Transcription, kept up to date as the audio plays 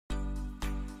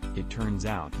It turns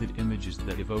out that images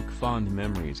that evoke fond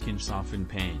memories can soften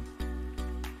pain.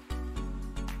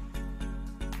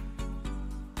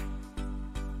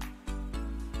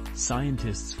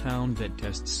 Scientists found that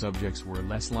test subjects were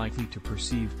less likely to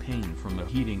perceive pain from a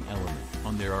heating element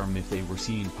on their arm if they were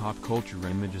seeing pop culture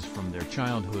images from their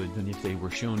childhood than if they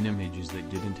were shown images that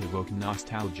didn't evoke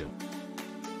nostalgia.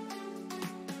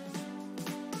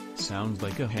 Sounds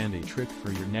like a handy trick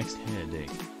for your next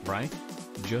headache, right?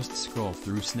 Just scroll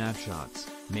through snapshots,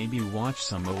 maybe watch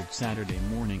some old Saturday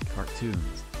morning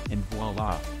cartoons, and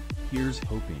voila! Here's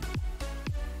hoping.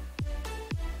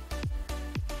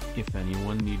 If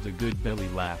anyone needs a good belly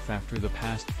laugh after the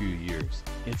past few years,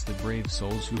 it's the brave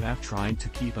souls who have tried to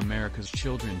keep America's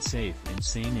children safe and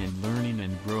sane and learning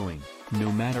and growing,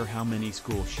 no matter how many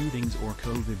school shootings or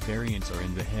COVID variants are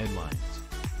in the headlines.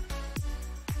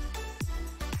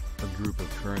 A group of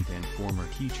current and former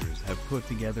teachers have put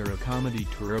together a comedy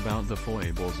tour about the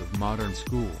foibles of modern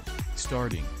school,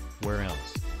 starting, where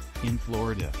else? In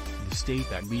Florida, the state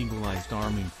that legalized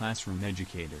arming classroom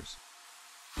educators.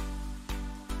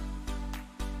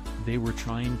 They were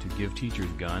trying to give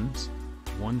teachers guns?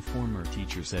 One former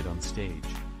teacher said on stage,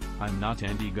 "I'm not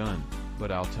anti-gun,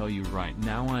 but I'll tell you right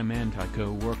now I'm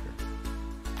anti-coworker.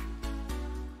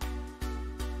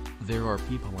 There are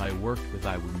people I worked with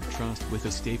I wouldn't trust with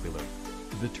a stapler."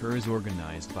 The tour is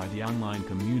organized by the online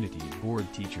community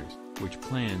Board Teachers, which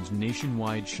plans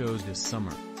nationwide shows this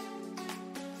summer.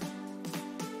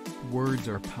 Words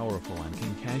are powerful and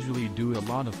can casually do a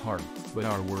lot of harm, but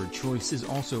our word choice is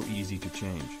also easy to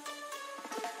change.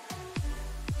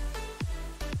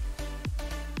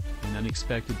 An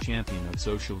unexpected champion of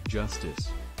social justice,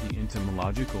 the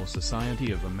Entomological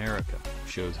Society of America,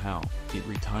 shows how it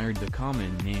retired the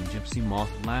common name gypsy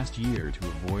moth last year to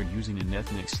avoid using an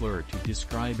ethnic slur to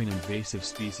describe an invasive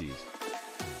species.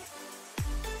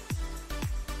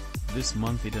 This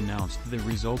month it announced the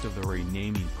result of the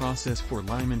renaming process for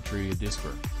Lymantria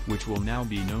dispar, which will now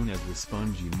be known as the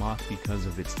spongy moth because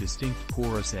of its distinct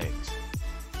porous eggs.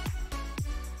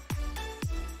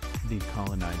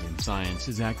 Decolonizing science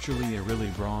is actually a really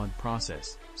broad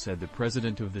process, said the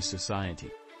president of the society.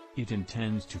 It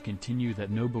intends to continue that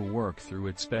noble work through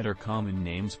its Better Common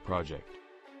Names project.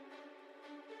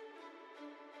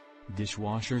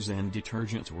 Dishwashers and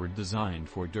detergents were designed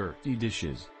for dirty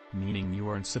dishes, meaning you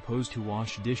aren't supposed to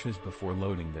wash dishes before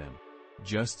loading them.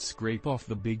 Just scrape off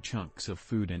the big chunks of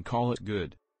food and call it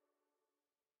good.